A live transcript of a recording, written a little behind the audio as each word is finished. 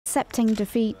Accepting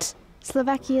defeat,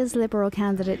 Slovakia's Liberal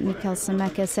candidate Michal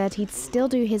Smer said he'd still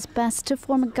do his best to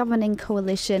form a governing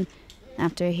coalition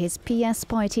after his PS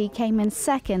party came in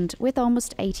second with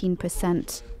almost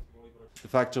 18%. The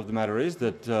fact of the matter is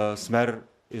that Smer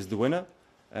is the winner,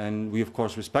 and we of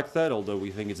course respect that, although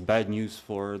we think it's bad news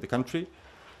for the country.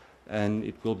 And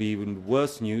it will be even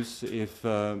worse news if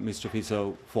Mr.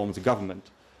 Fico forms a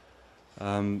government.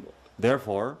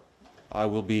 Therefore, I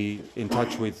will be in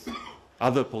touch with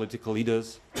other political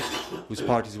leaders whose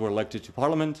parties were elected to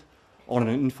parliament on an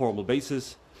informal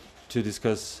basis to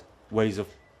discuss ways of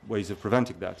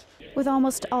preventing that. With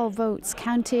almost all votes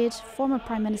counted, former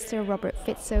Prime Minister Robert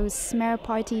Fico's Smer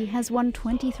party has won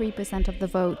 23% of the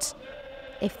vote.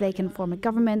 If they can form a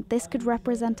government, this could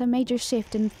represent a major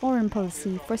shift in foreign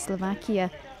policy for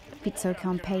Slovakia. Fico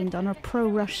campaigned on a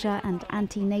pro-Russia and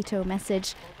anti-NATO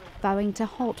message, vowing to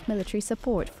halt military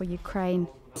support for Ukraine.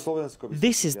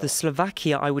 This is the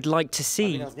Slovakia I would like to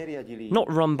see, not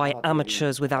run by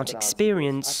amateurs without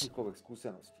experience,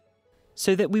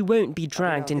 so that we won't be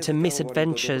dragged into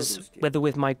misadventures, whether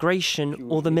with migration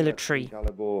or the military.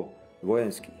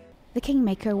 The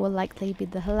kingmaker will likely be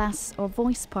the Hlas or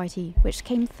Voice party, which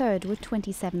came third with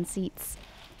 27 seats.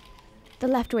 The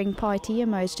left-wing party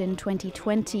emerged in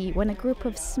 2020 when a group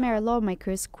of Smer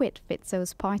lawmakers quit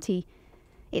Fico's party.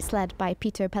 It's led by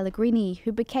Peter Pellegrini,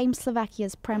 who became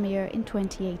Slovakia's premier in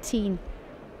 2018.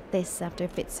 This after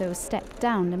Fico stepped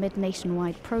down amid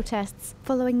nationwide protests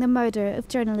following the murder of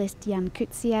journalist Jan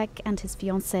Kuciak and his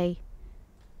fiancée.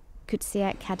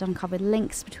 Kuciak had uncovered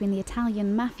links between the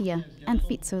Italian mafia and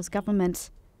Fico's government.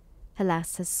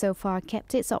 Hlas has so far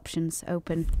kept its options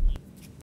open.